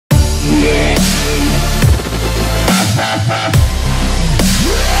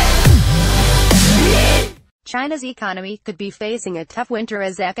China's economy could be facing a tough winter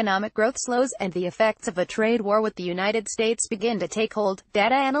as economic growth slows and the effects of a trade war with the United States begin to take hold,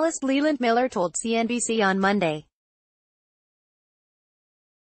 data analyst Leland Miller told CNBC on Monday.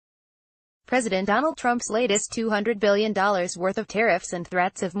 President Donald Trump's latest $200 billion worth of tariffs and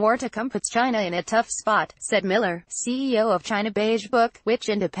threats of more to come puts China in a tough spot, said Miller, CEO of China Beige Book, which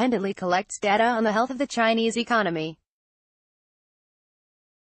independently collects data on the health of the Chinese economy.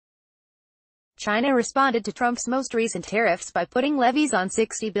 China responded to Trump's most recent tariffs by putting levies on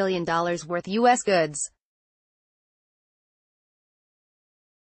 $60 billion worth U.S. goods.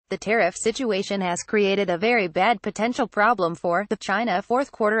 The tariff situation has created a very bad potential problem for the China fourth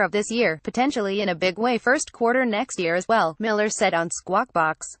quarter of this year, potentially in a big way first quarter next year as well, Miller said on Squawk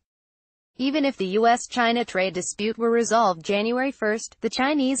Box. Even if the U.S.-China trade dispute were resolved January 1, the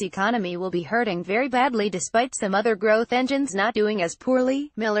Chinese economy will be hurting very badly despite some other growth engines not doing as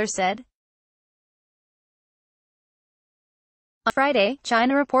poorly, Miller said. On Friday,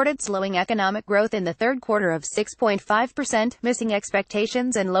 China reported slowing economic growth in the third quarter of 6.5%, missing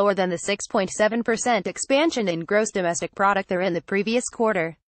expectations and lower than the 6.7% expansion in gross domestic product there in the previous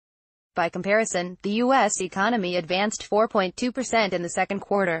quarter. By comparison, the U.S. economy advanced 4.2% in the second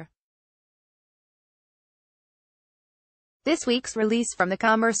quarter. This week's release from the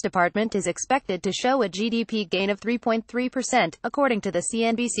Commerce Department is expected to show a GDP gain of 3.3%, according to the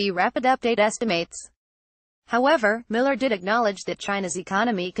CNBC Rapid Update estimates. However, Miller did acknowledge that China's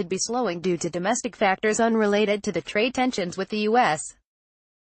economy could be slowing due to domestic factors unrelated to the trade tensions with the U.S.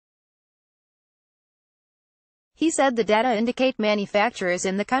 He said the data indicate manufacturers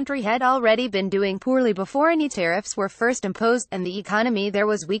in the country had already been doing poorly before any tariffs were first imposed, and the economy there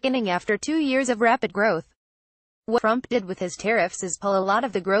was weakening after 2 years of rapid growth. What Trump did with his tariffs is pull a lot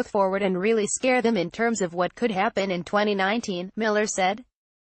of the growth forward and really scare them in terms of what could happen in 2019, Miller said.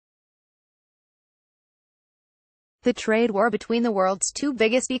 The trade war between the world's two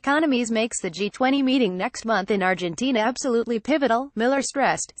biggest economies makes the G20 meeting next month in Argentina absolutely pivotal, Miller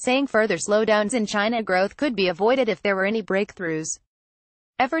stressed, saying further slowdowns in China growth could be avoided if there were any breakthroughs.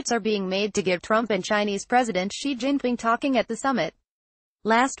 Efforts are being made to get Trump and Chinese President Xi Jinping talking at the summit.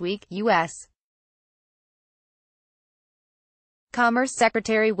 Last week, U.S. Commerce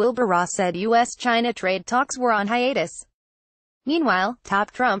Secretary Wilbur Ross said U.S.-China trade talks were on hiatus. Meanwhile, top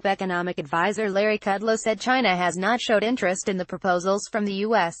Trump economic advisor Larry Kudlow said China has not showed interest in the proposals from the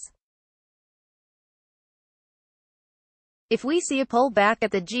U.S. If we see a pullback at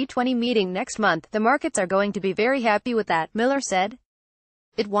the G20 meeting next month, the markets are going to be very happy with that, Miller said.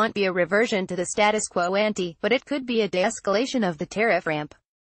 It won't be a reversion to the status quo ante, but it could be a de-escalation of the tariff ramp.